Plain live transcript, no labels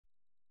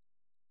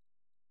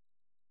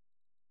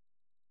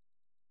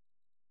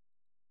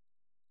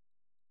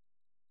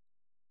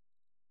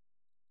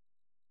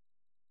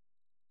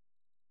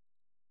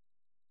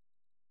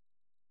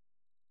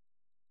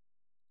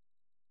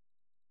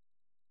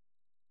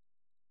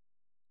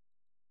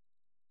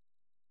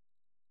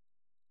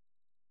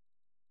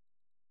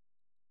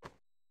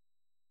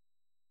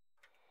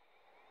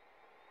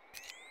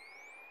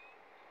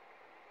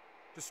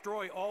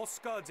Destroy all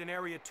SCUDs in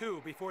Area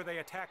 2 before they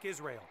attack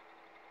Israel.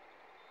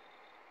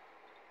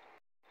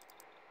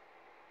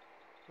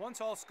 Once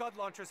all SCUD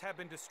launchers have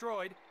been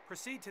destroyed,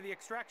 proceed to the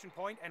extraction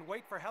point and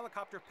wait for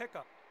helicopter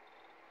pickup.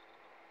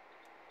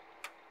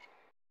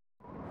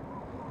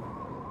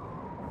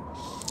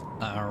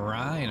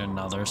 Alright,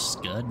 another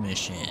SCUD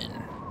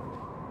mission.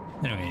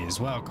 Anyways,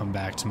 welcome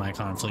back to my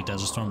Conflict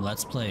Desert Storm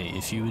Let's Play.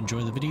 If you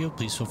enjoy the video,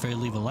 please feel free to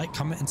leave a like,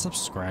 comment, and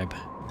subscribe.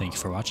 Thank you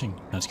for watching.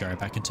 Let's get right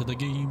back into the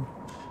game.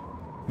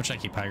 Which I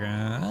keep high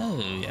ground. Oh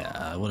yeah,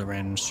 I would have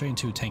ran straight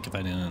into a tank if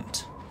I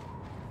didn't.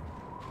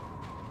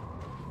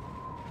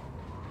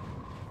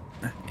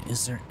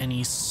 Is there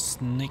any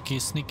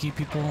sneaky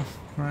people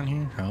around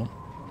here? Oh.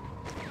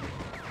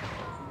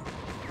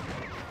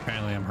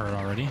 Apparently I'm hurt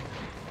already.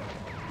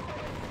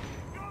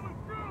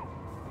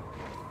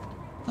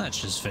 Let's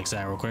just fix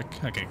that real quick.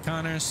 Okay,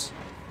 Connors,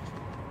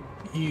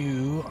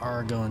 you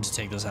are going to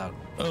take this out.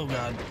 Oh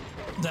god,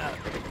 that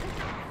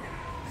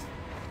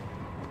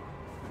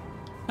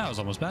was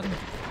almost bad.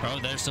 Oh,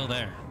 they're still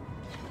there.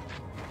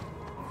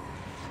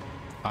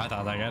 I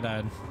thought that guy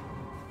died.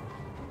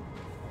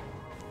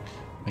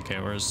 Okay,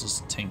 where's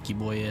this tanky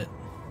boy at?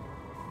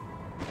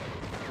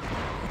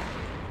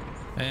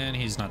 And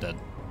he's not dead.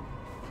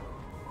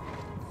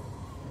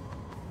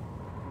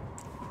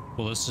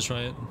 Will this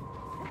destroy it?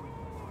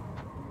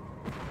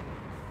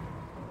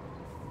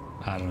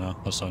 I don't know.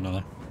 Let's throw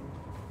another.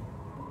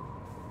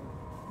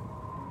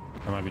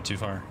 That might be too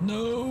far.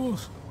 No!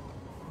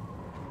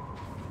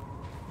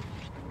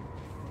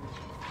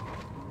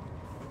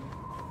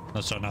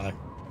 Let's throw another.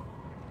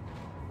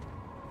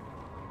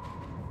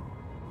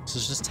 This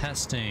is just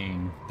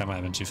testing. That might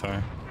have been too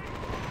far.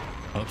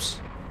 Oops.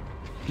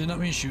 Did not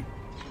mean to shoot.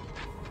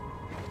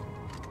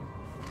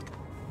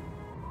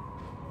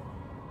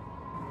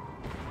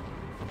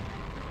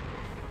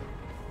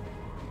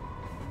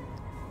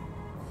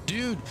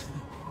 Dude,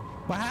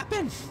 what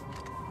happened?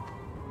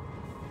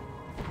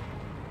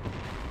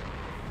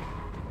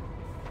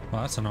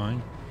 Well, that's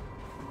annoying.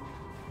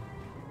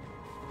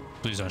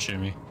 Please don't shoot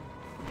me.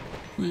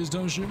 Please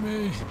don't shoot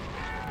me.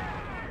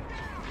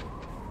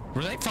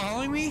 Were they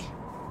following me?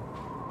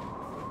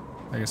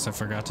 I guess I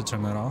forgot to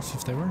turn that off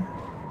if they were.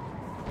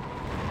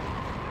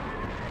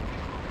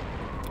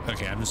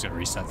 Okay, I'm just gonna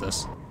reset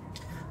this.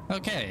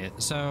 Okay,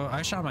 so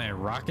I shot my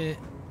rocket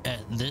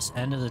at this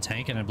end of the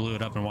tank and I blew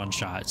it up in one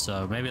shot.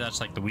 So maybe that's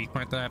like the weak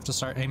point that I have to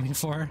start aiming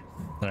for,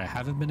 that I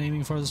haven't been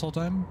aiming for this whole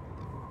time.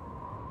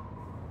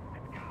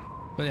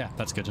 But yeah,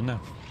 that's good to know.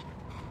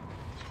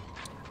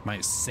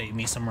 Might save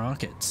me some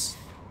rockets.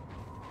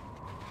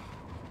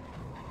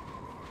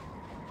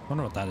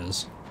 Wonder what that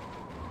is.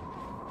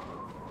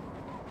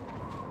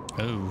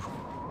 Oh.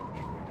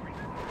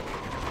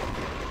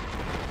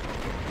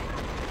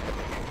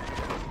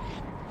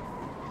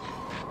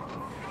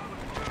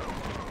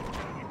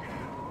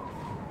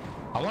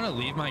 I want to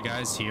leave my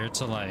guys here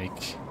to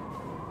like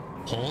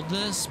hold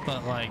this,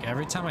 but like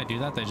every time I do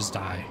that, they just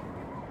die.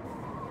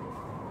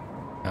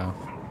 Oh.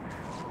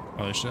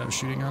 Probably should have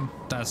shooting on.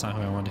 That's not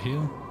who I want to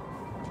heal.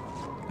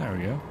 There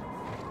we go.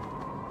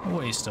 A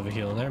waste of a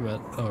heal there, but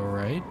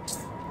alright.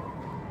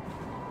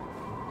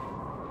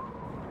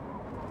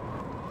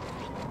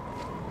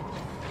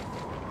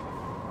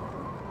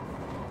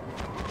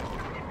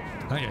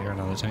 I gotta hear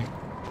another tank.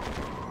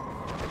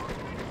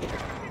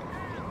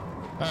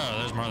 Oh,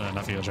 there's more than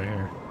enough heals right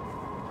here.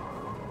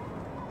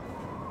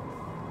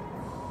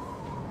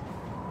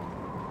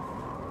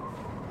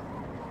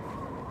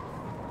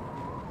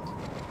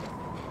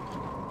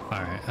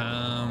 Alright,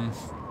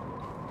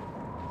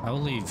 I will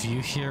leave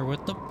you here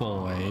with the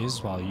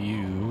boys while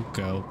you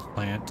go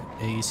plant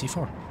a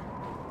C4.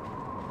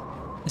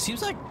 It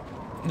seems like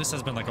this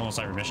has been like almost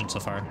every mission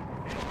so far.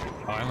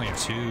 Oh, I only have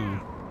two.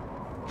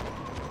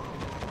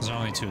 Is there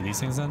only two of these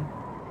things then?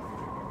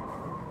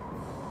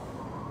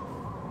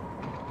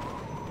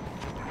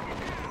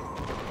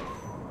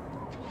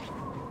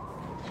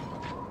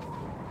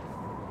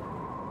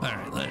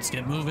 Alright, let's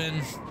get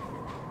moving.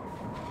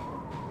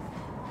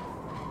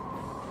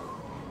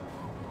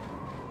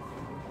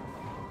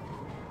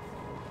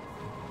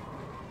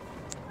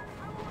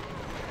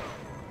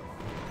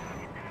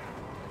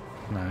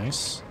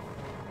 Nice.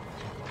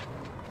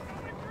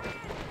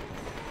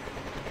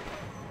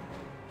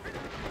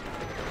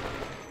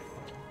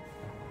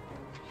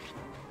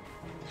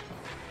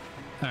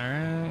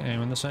 Alright,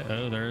 aiming this way.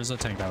 Oh, there is a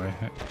tank that way.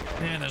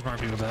 And there's more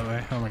people that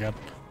way. Oh my god.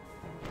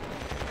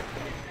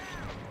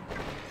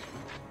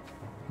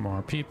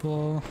 More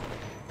people.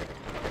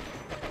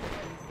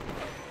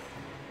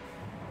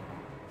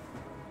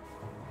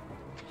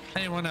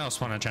 Anyone else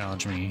want to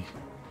challenge me?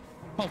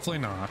 Hopefully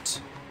not.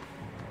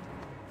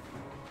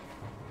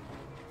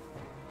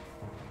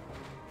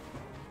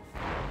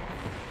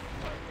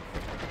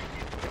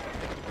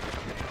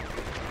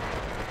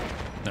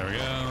 There we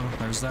go.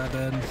 There's that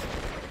dead.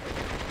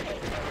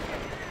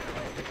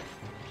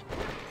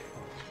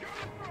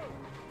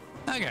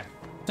 Okay,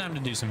 time to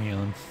do some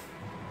healing.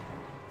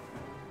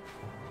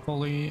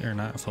 Fully, or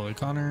not fully,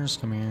 Connors,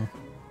 come here.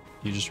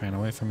 You just ran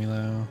away from me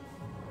though.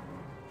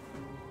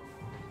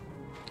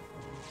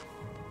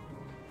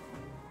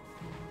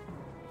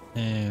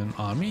 And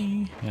on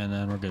me, and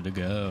then we're good to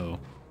go.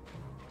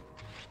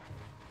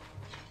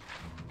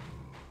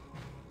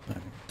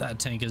 That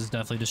tank is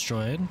definitely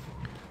destroyed.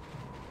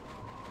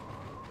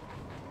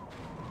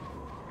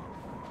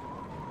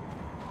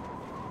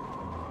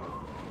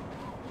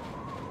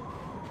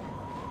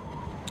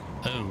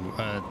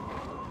 Oh,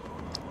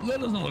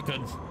 that doesn't look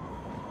good.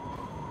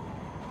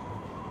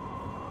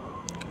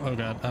 Oh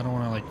god, I don't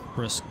want to like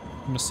risk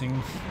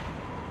missing.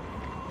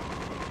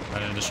 I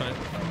didn't destroy it.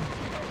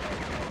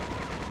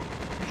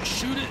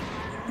 Shoot it!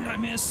 I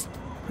missed.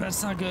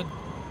 That's not good.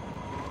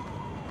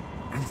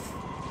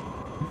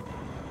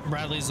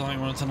 Bradley's the only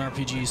one with an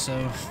RPG, so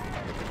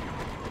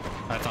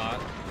I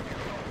thought.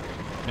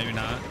 Maybe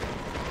not.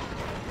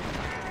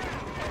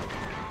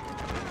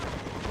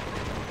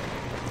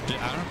 Dude,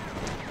 I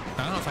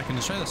don't know if I can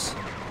destroy this.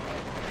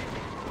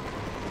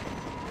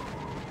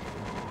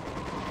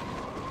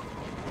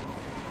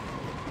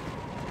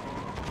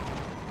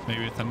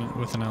 Maybe with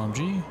an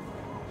LMG.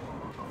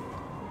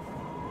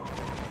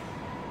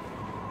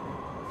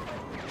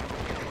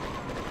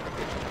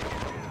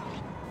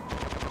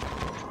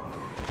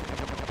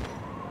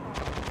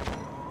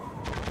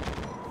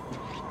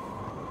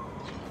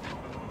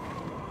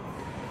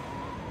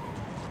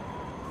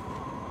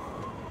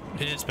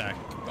 It's back.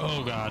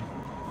 Oh god.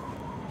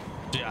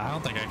 Dude, I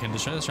don't think I can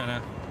destroy this right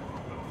now.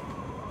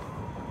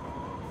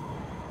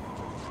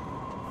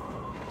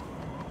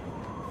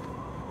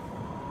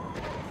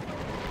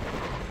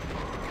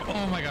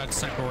 Oh my god,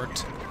 sniper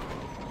worked.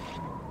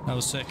 That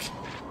was sick.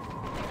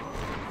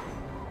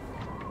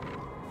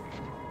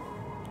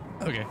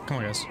 Okay, come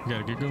on guys, we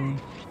gotta get going.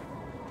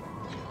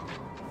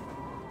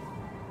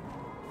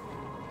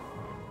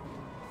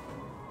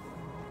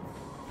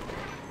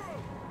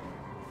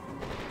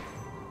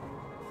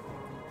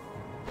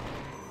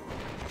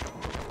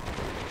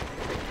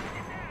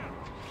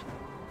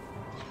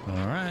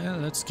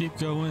 Alright, let's keep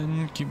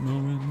going, keep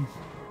moving.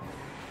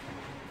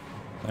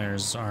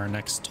 There's our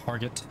next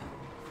target.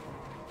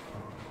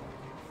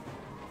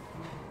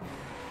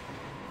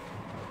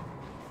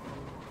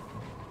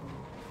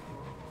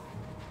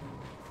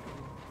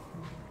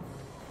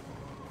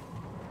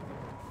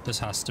 This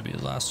has to be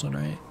the last one,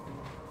 right?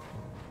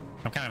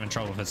 I'm kind of in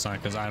trouble if it's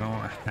not, because I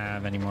don't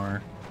have any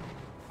more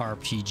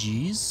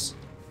RPGs.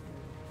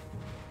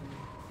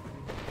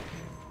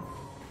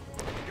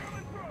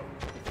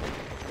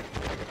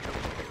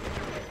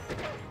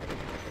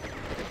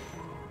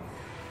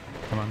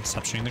 Come on,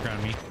 stop shooting the ground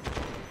at me.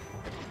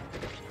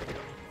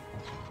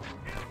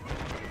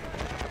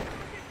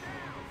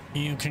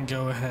 You can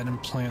go ahead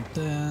and plant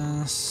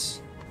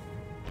this.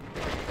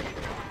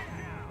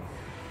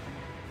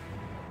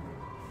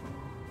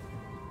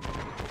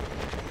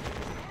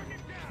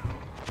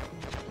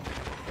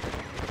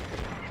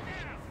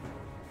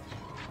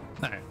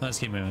 Alright, let's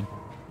keep moving.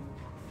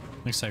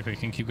 Looks like we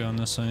can keep going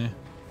this way.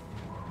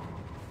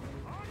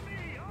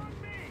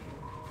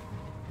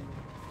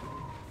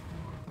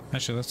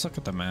 Actually, let's look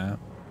at the map.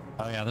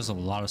 Oh yeah, there's a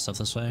lot of stuff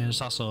this way.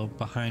 There's also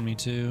behind me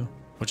too,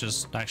 which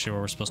is actually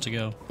where we're supposed to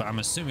go. But I'm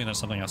assuming there's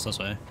something else this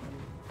way.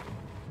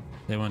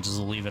 They won't just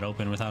leave it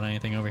open without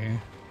anything over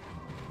here.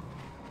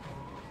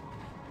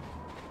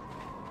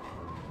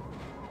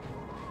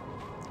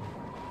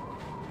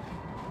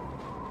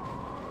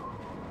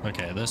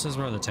 Okay, this is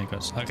where the tank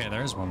was. Okay,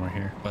 there is one more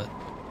here, but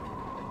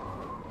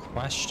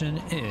question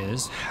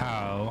is,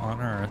 how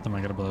on earth am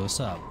I gonna blow this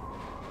up?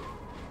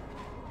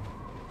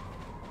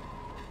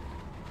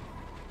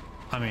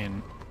 I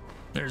mean,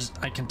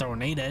 I can throw a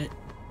nade at it.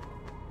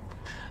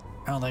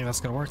 I don't think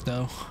that's gonna work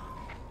though.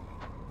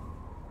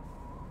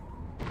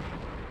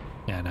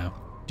 Yeah, no.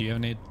 Do you have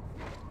a nade?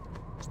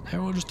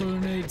 Everyone just throw their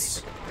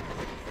nades.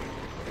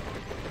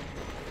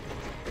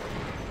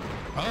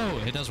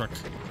 Oh, it does work.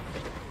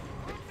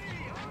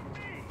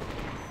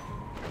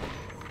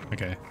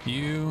 Okay,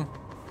 you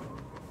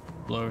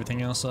blow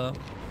everything else up.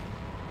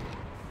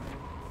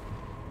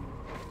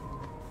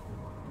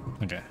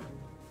 Okay.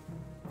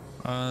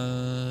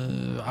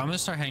 I'm gonna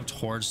start heading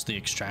towards the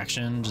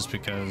extraction just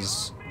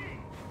because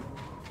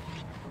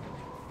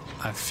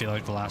I feel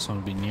like the last one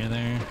would be near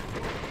there.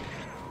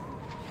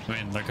 I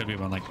mean, there could be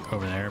one like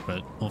over there,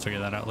 but we'll figure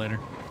that out later.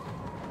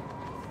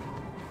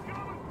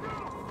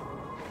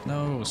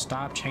 No,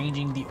 stop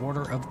changing the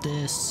order of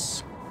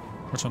this.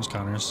 Which one's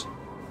Connor's?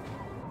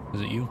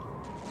 Is it you?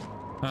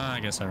 I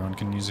guess everyone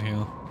can use a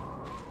heal.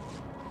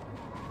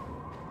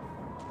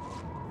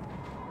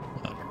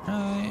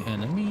 Alright,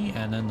 enemy,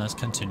 and then let's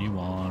continue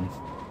on.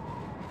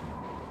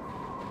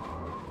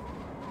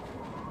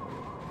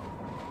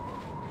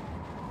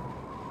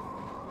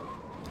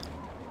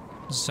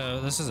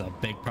 So this is a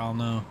big problem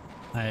though.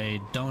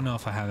 I don't know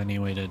if I have any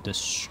way to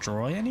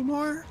destroy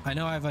anymore. I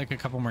know I have like a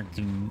couple more,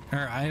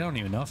 or I don't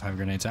even know if I have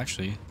grenades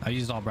actually. I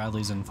used all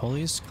Bradley's and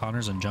Foley's.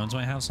 Connors and Jones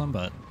might have some,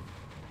 but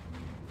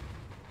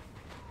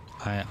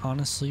I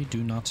honestly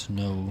do not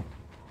know.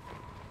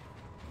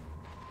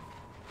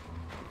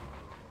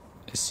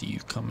 I see you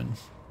coming.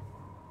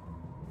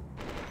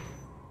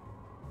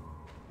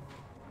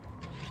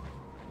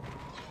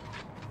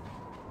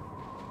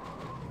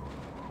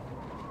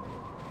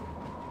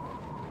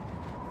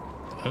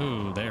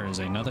 Oh, there is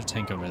another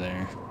tank over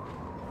there.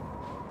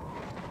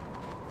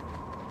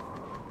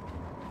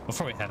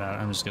 Before we head out,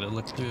 I'm just gonna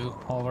look through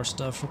all of our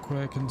stuff real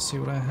quick and see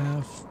what I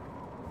have.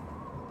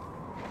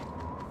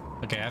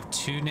 Okay, I have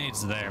 2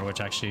 nades there,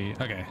 which actually...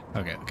 Okay.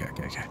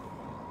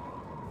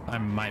 I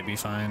might be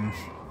fine.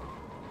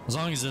 As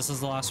long as this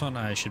is the last one,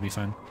 I should be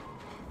fine.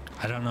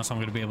 I don't know if I'm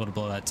going to be able to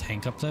blow that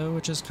tank up, though,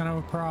 which is kind of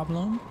a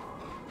problem.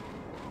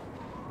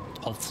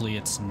 Hopefully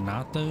it's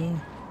not, though.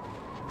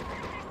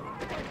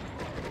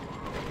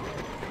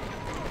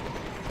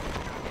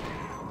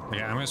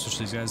 Okay, I'm going to switch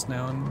these guys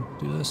now and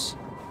do this.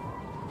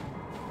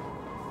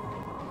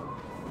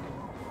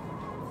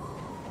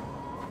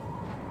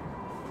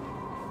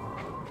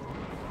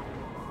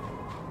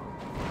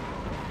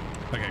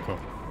 Okay, cool.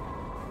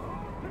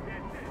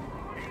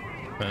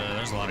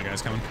 There's a lot of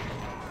guys coming.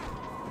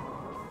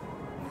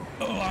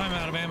 Oh, I'm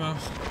out of ammo.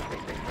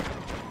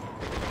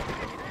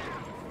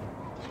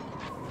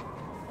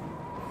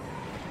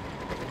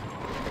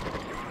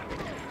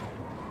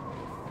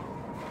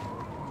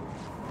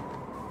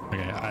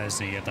 Okay, I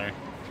just need to get there.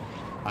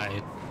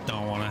 I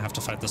don't want to have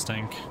to fight this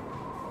tank.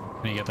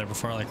 I need to get there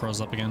before it like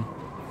rolls up again.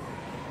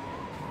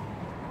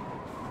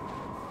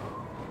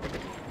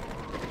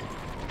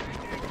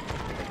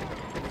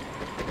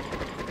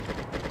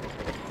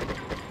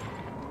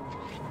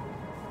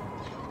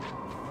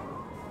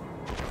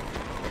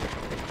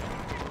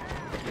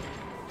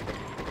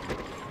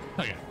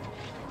 Okay,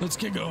 let's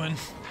get going.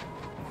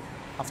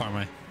 How far am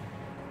I?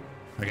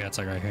 Okay, it's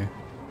like right here.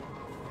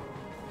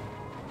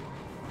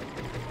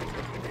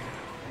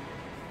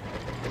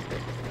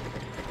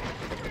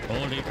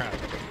 Holy crap.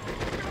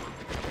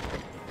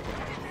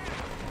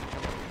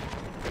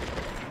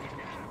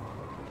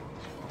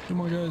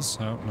 Come on, guys.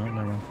 Oh, no,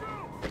 never mind.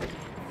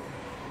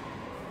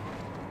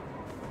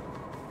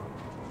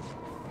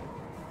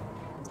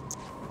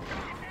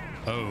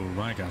 Oh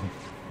my god.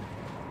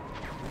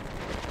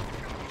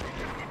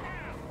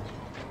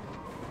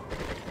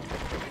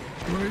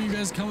 Where are you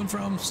guys coming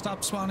from?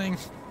 Stop spawning.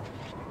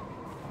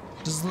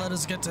 Just let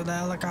us get to the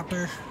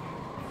helicopter.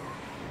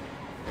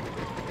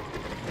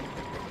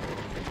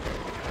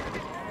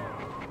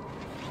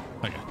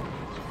 Okay.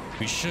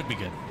 We should be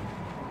good.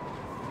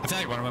 I feel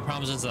like one of my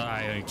problems is that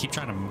I keep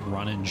trying to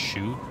run and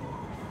shoot,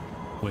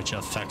 which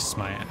affects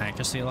my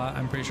accuracy a lot,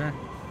 I'm pretty sure.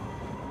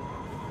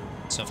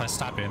 So if I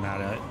stop doing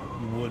that, it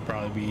would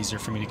probably be easier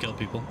for me to kill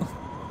people.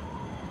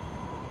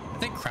 I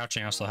think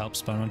crouching also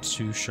helps, but I'm not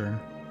too sure.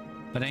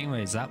 But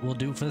anyways, that will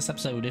do it for this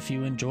episode. If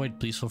you enjoyed,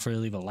 please feel free to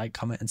leave a like,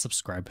 comment, and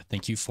subscribe.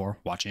 Thank you for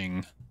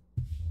watching.